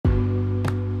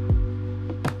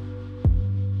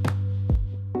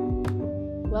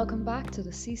Welcome back to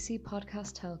the CC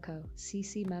Podcast Telco,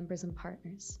 CC members and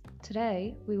partners.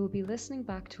 Today, we will be listening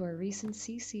back to our recent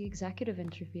CC executive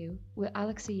interview with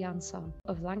Alexey Jansson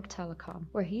of Lank Telecom,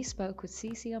 where he spoke with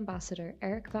CC Ambassador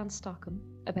Eric van Stockum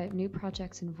about new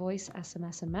projects in voice,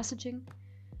 SMS and messaging,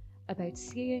 about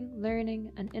seeing,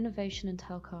 learning and innovation in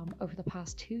telecom over the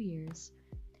past 2 years,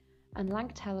 and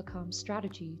Lank Telecom's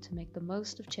strategy to make the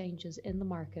most of changes in the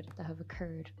market that have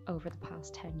occurred over the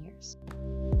past 10 years.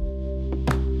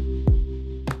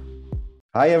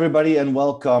 Hi, everybody, and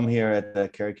welcome here at the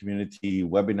Care Community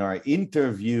webinar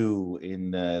interview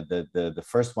in the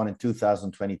first one in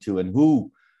 2022. And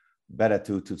who better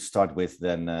to start with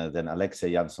than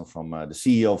Alexey Jansson, the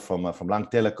CEO from Lank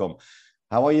Telecom.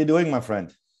 How are you doing, my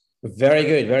friend? Very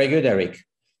good, Eric.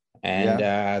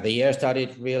 And the year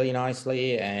started really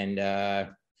nicely, and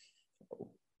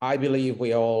I believe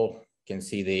we all can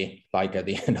see the light at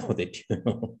the end of the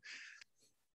tunnel.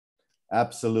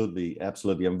 Absolutely.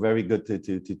 I'm very good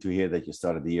to hear that you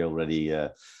started the year already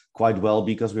quite well,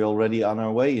 because we're already on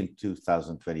our way in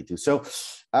 2022. So,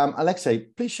 Alexey,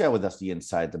 please share with us the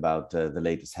insight about the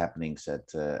latest happenings at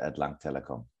Lank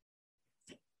Telecom.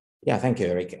 Yeah, thank you,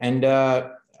 Eric. And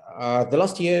the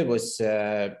last year was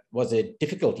a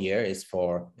difficult year, as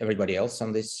for everybody else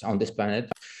on this planet.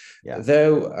 Yeah.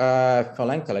 Though for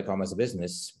Lank Telecom as a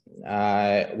business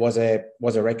was a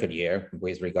record year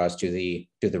with regards to the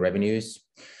revenues,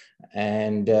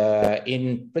 and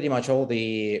in pretty much all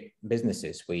the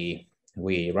businesses we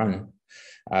run,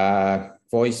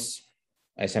 voice,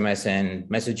 SMS and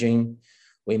messaging,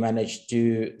 we managed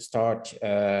to start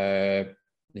the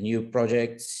new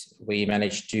projects. We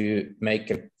managed to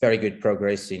make a very good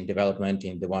progress in development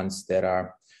in the ones that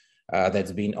are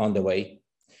that's been on the way.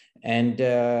 And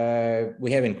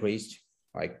we have increased,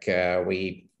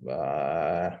 we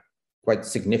quite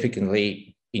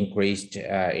significantly increased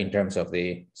in terms of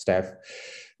the staff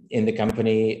in the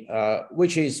company,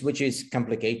 which is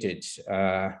complicated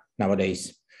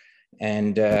nowadays,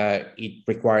 and it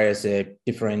requires a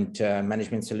different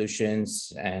management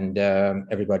solutions, and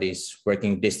everybody's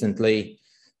working distantly,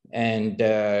 and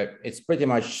it's pretty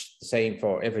much the same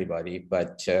for everybody,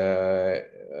 but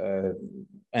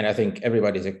and I think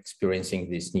everybody's experiencing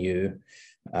these new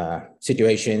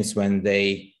situations when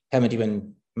they haven't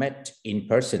even met in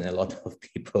person, a lot of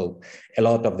people, a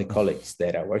lot of the colleagues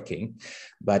that are working,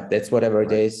 but that's whatever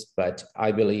it is. But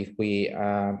I believe we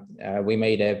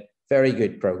made a very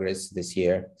good progress this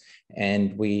year,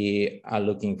 and we are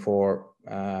looking for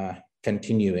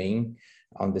continuing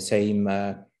on the same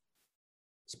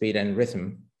speed and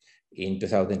rhythm in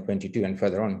 2022 and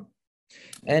further on.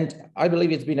 And I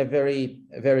believe it's been a very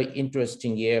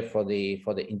interesting year for the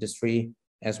industry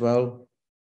as well.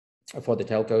 For the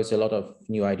telcos, a lot of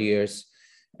new ideas,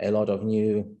 a lot of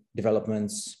new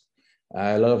developments,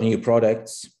 a lot of new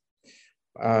products.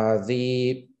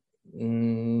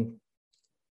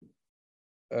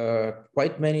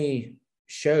 Quite many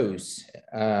shows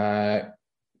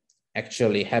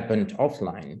actually happened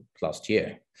offline last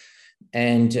year,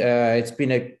 and it's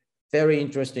been a very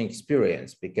interesting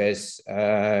experience, because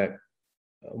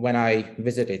when I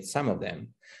visited some of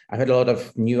them, I had a lot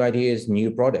of new ideas,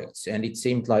 new products, and it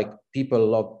seemed like people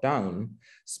locked down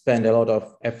spend a lot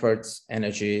of efforts,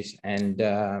 energies, and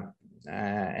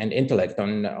intellect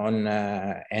on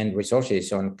and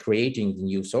resources on creating the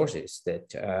new sources that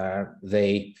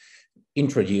they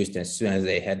introduced as soon as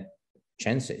they had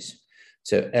chances.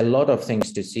 So a lot of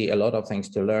things to see, a lot of things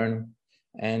to learn.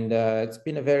 And it's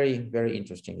been a very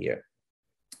interesting year.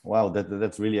 Wow,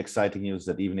 that's really exciting news,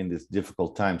 that even in these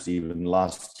difficult times, even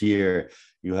last year,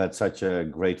 you had such a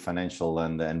great financial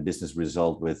and business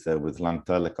result with Lank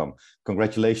Telecom.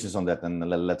 Congratulations on that, and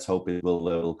let's hope it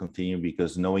will continue,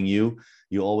 because knowing you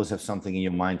always have something in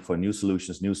your mind for new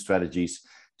solutions, new strategies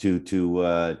to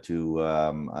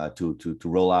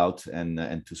roll out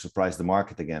and to surprise the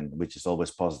market again, which is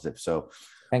always positive. So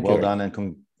well done,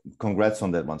 and congrats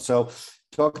on that one. So,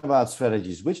 talk about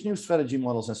strategies. Which new strategy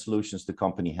models and solutions the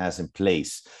company has in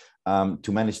place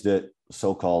to manage the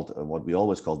so-called, what we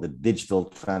always call the digital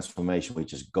transformation,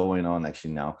 which is going on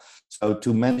actually now. So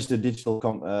to manage the digital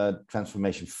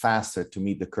transformation faster to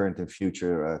meet the current and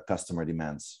future customer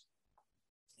demands.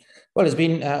 Well, it's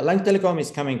been Lank Telecom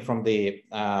is coming from the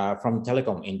from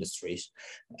telecom industries,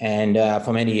 and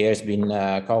for many years been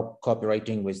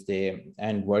cooperating with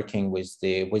and working with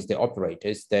the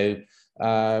operators. Though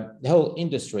the whole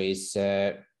industry is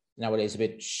nowadays a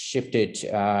bit shifted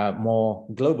more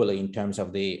globally in terms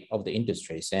of the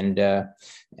industries, and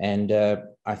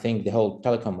I think the whole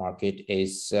telecom market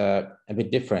is a bit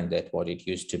different than what it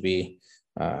used to be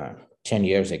 10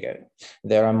 years ago.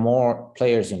 There are more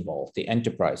players involved. The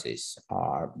enterprises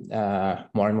are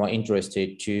more and more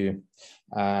interested to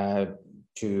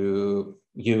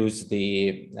use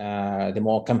the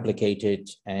more complicated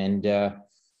and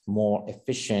more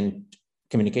efficient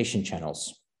communication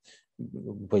channels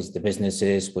with the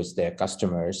businesses, with their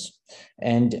customers.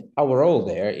 And our role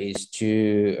there is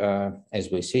to,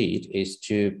 as we see it, is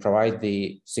to provide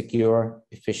the secure,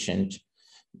 efficient,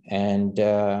 and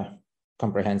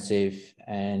comprehensive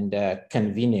and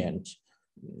convenient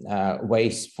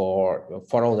ways for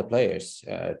all the players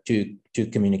to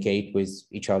communicate with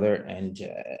each other and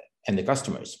the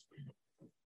customers.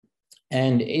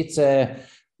 And it's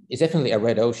definitely a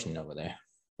red ocean over there,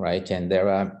 right? And there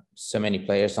are so many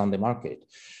players on the market.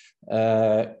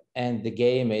 And the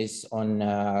game is on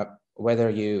whether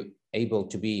you're able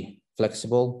to be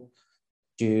flexible,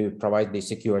 to provide the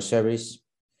secure service,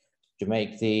 to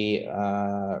make the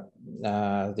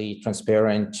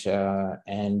transparent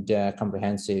and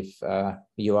comprehensive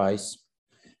UIs,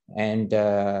 and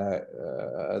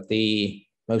the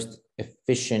most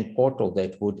efficient portal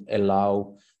that would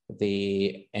allow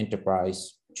the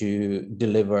enterprise to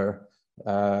deliver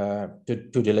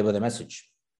the message.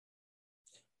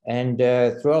 And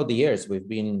throughout the years, we've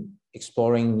been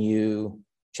exploring new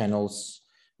channels,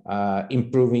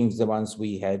 improving the ones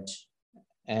we had,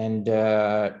 and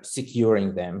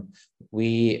securing them.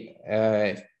 We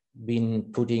been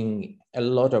putting a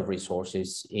lot of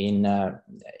resources in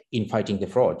fighting the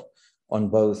fraud on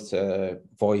both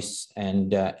voice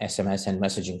and SMS and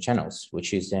messaging channels,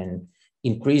 which is an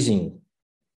increasing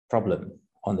problem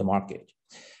on the market.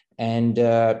 And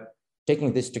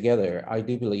taking this together, I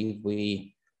do believe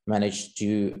we managed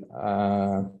to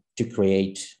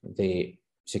create the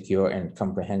secure and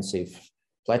comprehensive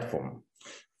platform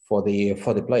for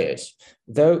the players.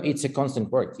 Though it's a constant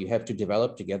work, you have to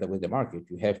develop together with the market.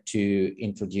 You have to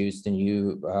introduce the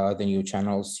new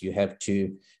channels. You have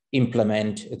to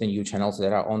implement the new channels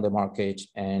that are on the market,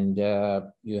 and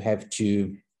you have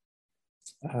to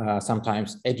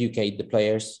sometimes educate the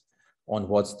players on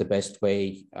what's the best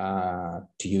way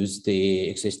to use the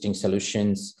existing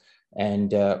solutions,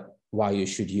 and why you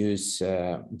should use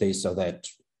this or that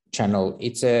channel.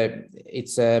 It's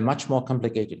a much more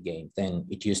complicated game than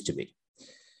it used to be,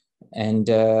 and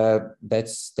that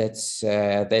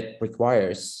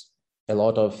requires a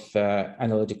lot of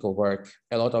analytical work,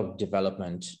 a lot of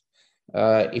development.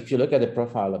 If you look at the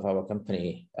profile of our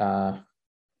company,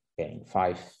 again,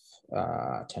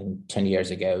 10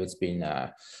 years ago, it's been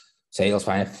sales,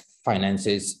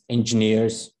 finances,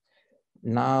 engineers.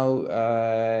 Now,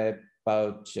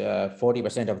 about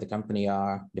 40% of the company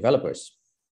are developers,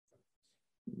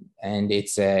 and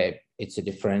it's a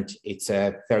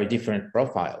very different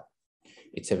profile.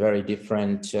 It's a very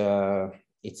different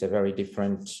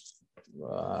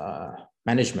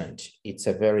management. It's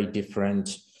a very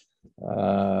different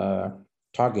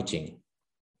targeting.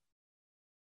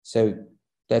 So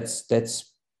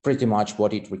that's pretty much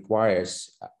what it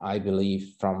requires, I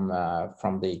believe, from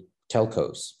the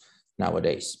telcos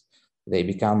nowadays. They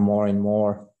become more and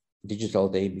more digital.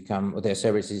 Their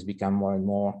services become more and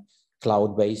more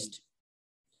cloud-based,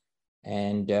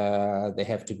 and they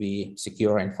have to be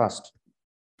secure and fast.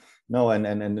 No,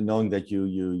 and knowing that you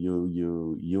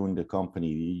in the company,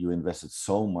 you invested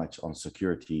so much on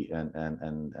security,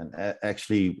 and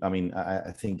actually, I mean,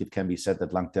 I think it can be said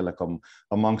that Lang Telecom,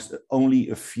 amongst only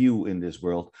a few in this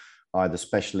world, are the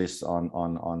specialists on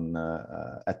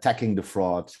attacking the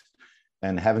fraud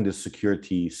and having the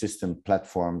security system,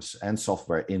 platforms, and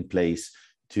software in place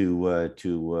to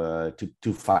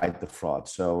fight the fraud.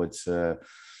 So it's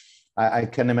I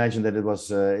can imagine that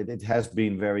it has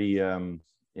been very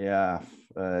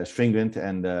stringent,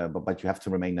 and but you have to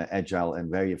remain agile and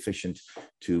very efficient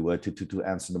to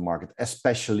answer the market,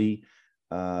 especially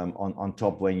on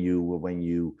top when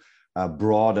you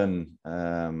broaden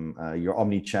your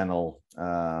omni-channel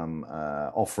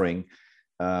offering.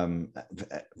 I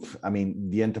mean,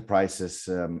 the enterprises,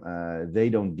 they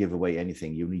don't give away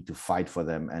anything. You need to fight for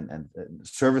them, and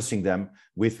servicing them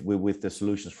with the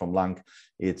solutions from Lang.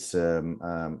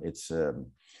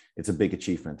 It's a big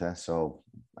achievement. So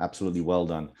absolutely well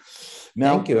done.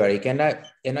 Now, thank you, Eric. And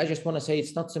I just want to say,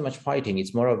 it's not so much fighting;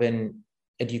 it's more of an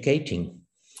educating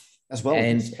as well,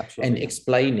 and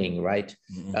explaining, right?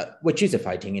 Mm-hmm. Which is a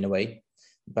fighting in a way.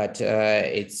 But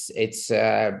the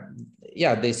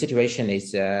situation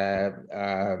is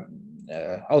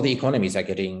all the economies are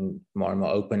getting more and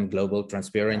more open, global,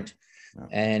 transparent,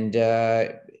 and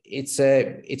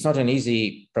it's not an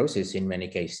easy process in many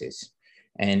cases.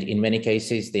 And in many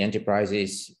cases, the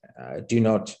enterprises do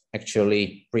not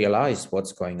actually realize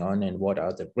what's going on and what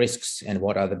are the risks and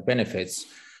what are the benefits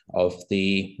of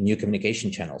the new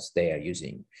communication channels they are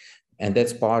using. And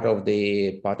that's part of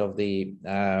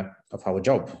our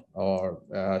job, or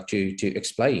to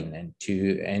explain and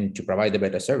to provide a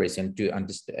better service and to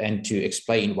understand and to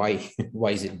explain why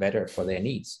is it better for their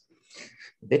needs.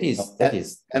 That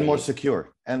is more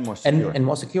secure.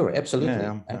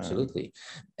 Absolutely, absolutely.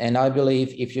 And I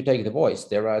believe if you take the voice,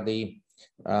 there are the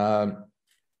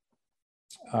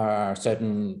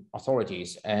certain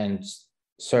authorities and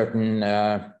certain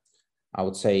I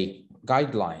would say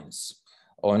guidelines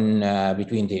on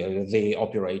between the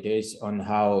operators on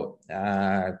how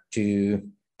to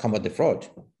combat the fraud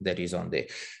that is on the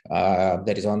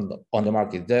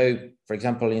market. Though, for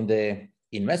example, in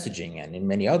messaging and in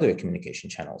many other communication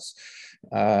channels,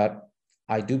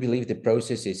 I do believe the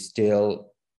process is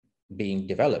still being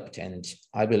developed, and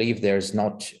I believe there's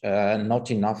not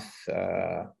enough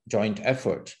joint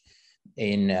effort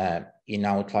in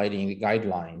outlining the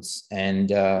guidelines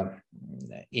and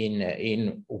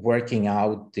in working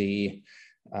out the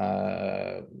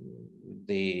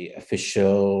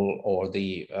official or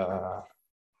the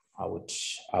I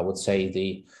would say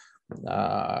the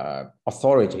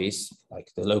authorities, like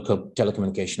the local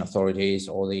telecommunication authorities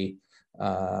or the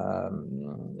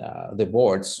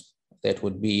boards that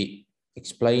would be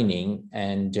explaining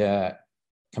and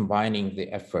combining the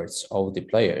efforts of the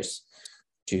players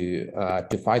to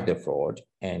fight the fraud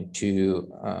and to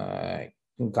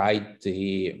guide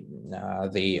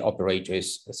the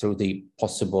operators through the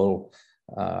possible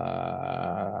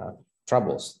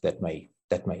troubles that may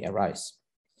arise.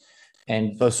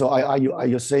 And so are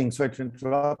you saying, sorry to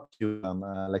interrupt you,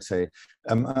 let's say,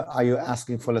 are you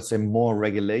asking for, let's say, more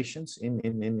regulations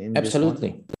in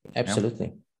absolutely this absolutely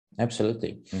yeah?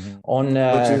 Absolutely mm-hmm. On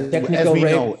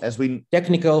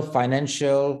technical,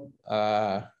 financial,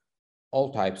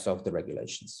 all types of the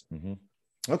regulations. Mm-hmm.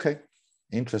 Okay,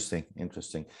 interesting.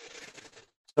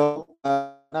 So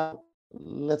now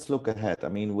let's look ahead. I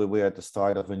mean, we're at the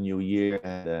start of a new year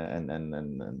and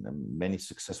many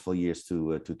successful years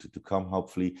to come,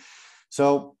 hopefully.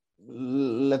 So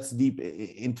let's deep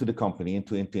into the company,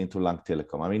 into Lang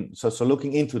Telecom. I mean, so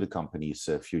looking into the company's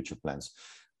future plans.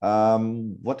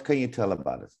 What can you tell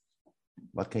about it?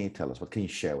 What can you tell us? What can you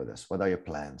share with us? What are your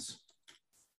plans?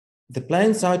 The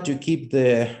plans are to keep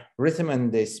the rhythm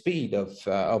and the speed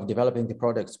of developing the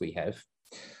products we have,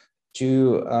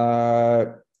 to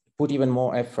put even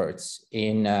more efforts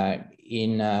in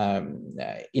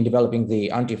developing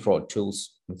the anti-fraud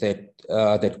tools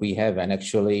that we have, and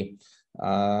actually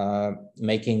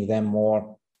making them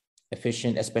more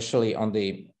efficient, especially on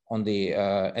the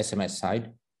SMS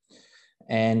side,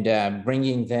 and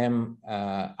bringing them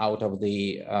out of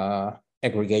the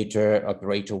aggregator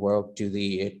operator world to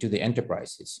the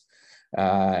enterprises,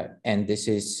 and this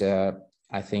is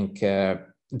I think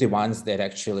the ones that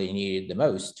actually need it the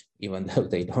most, even though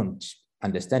they don't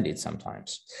understand it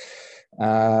sometimes.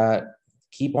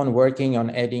 Keep on working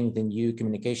on adding the new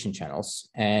communication channels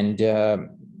and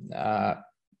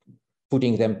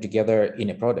putting them together in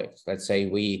a product. Let's say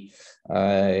we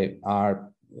are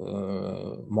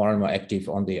more and more active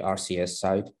on the RCS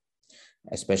side,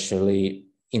 especially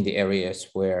in the areas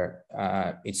where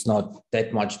it's not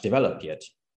that much developed yet,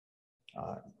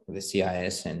 the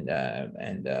CIS and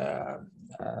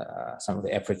some of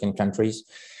the African countries,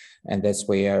 and that's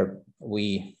where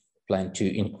we plan to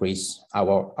increase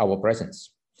our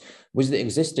presence. With the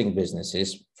existing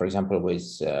businesses, for example,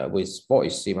 with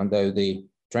voice, even though the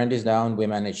trend is down, we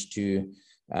managed to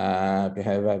have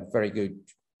a very good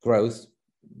growth.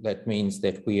 That means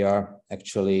that we are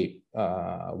actually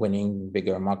winning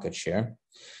bigger market share,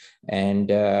 and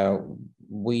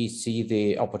we see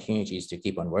the opportunities to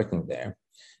keep on working there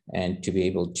and to be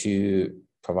able to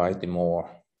provide the more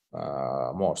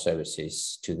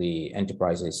services to the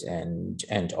enterprises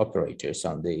and operators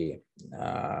on the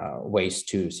ways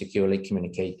to securely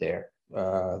communicate their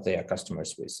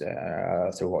customers with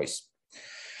through voice.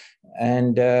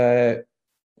 And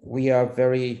we are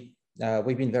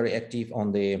we've been very active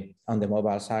on the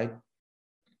mobile side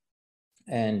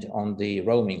and on the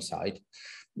roaming side,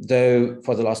 though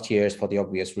for the last years, for the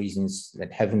obvious reasons,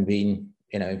 that haven't been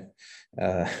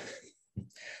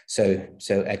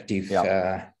so active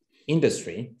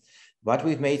industry. But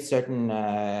we've made certain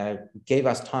gave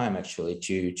us time actually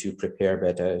to prepare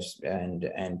better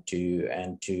and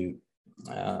to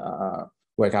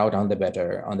work out on the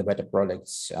better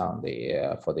products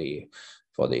for the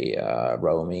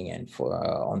roaming and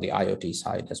on the IoT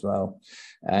side as well.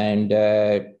 And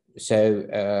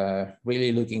so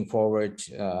really looking forward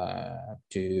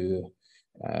to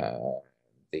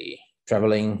the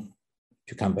traveling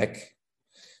to come back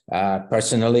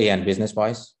personally and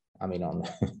business-wise. I mean,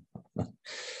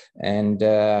 and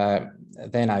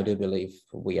then I do believe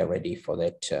we are ready for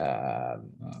that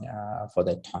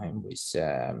time with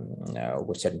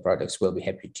certain products we'll be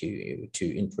happy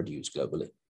to introduce globally.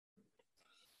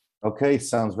 Okay,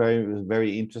 sounds very,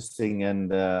 very interesting,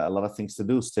 and a lot of things to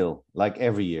do still, like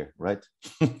every year, right?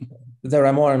 There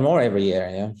are more and more every year,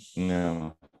 yeah.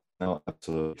 No,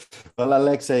 absolutely. Well,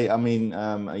 Alexei, I mean,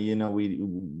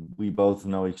 we both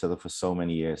know each other for so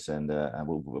many years, and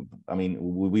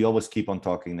we always keep on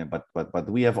talking, but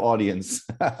we have audience,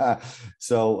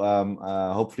 so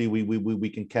hopefully we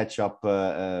can catch up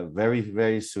very,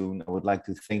 very soon. I would like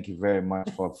to thank you very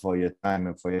much for your time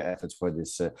and for your efforts for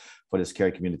this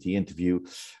Carrier Community interview,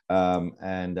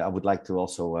 and I would like to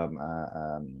also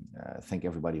thank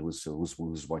everybody who's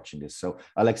watching this. So,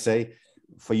 Alexei,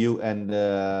 for you, and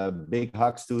big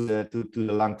hugs to the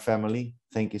Lang family.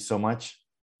 Thank you so much.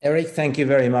 Eric, thank you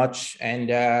very much. And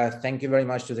thank you very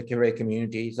much to the Carrier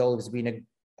Community. It's always been a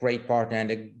great partner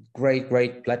and a great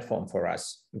platform for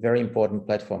us. Very important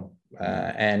platform.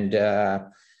 And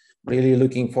really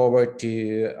looking forward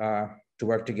to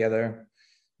work together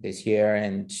this year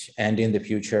and in the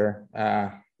future.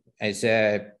 As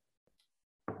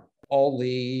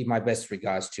my best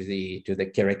regards to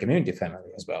the Carrier Community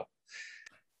family as well.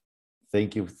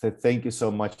 Thank you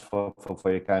so much for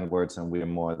your kind words, and we are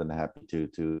more than happy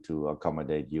to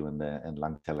accommodate you and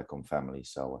Lang Telecom family.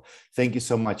 So thank you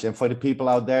so much, and for the people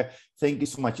out there, thank you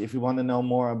so much. If you want to know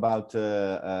more about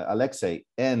Alexei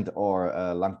or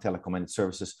Lang Telecom and its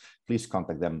services, please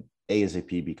contact them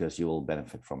ASAP, because you will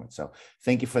benefit from it. So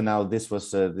thank you for now. This was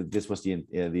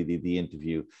the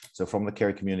interview. So from the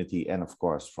Carrier Community, and of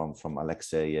course from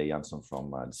Alexei Jansson,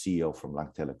 from the CEO from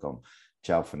Lang Telecom.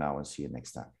 Ciao for now, and see you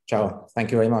next time. Ciao.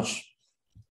 Thank you very much.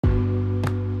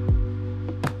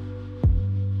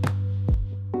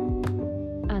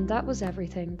 And that was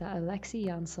everything that Alexei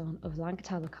Jansson of Lang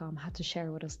Telecom had to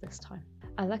share with us this time.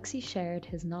 Alexei shared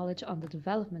his knowledge on the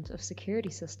development of security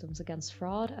systems against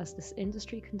fraud as this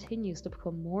industry continues to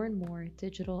become more and more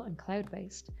digital and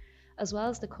cloud-based, as well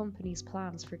as the company's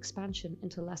plans for expansion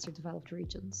into lesser developed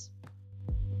regions.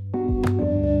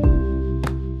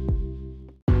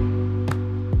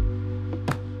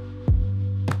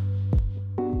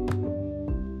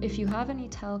 If you have any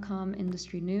telecom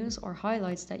industry news or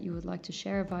highlights that you would like to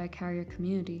share via Carrier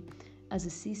Community as a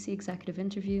CC Executive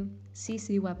Interview,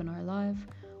 CC Webinar Live,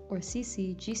 or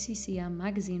CC GCCM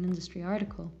Magazine Industry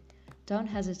article, don't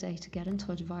hesitate to get in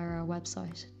touch via our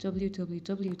website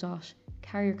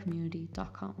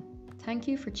www.carriercommunity.com. Thank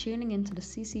you for tuning into the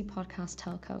CC Podcast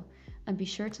Telco, and be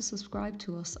sure to subscribe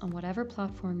to us on whatever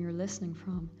platform you're listening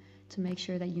from to make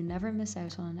sure that you never miss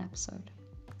out on an episode.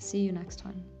 See you next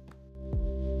time.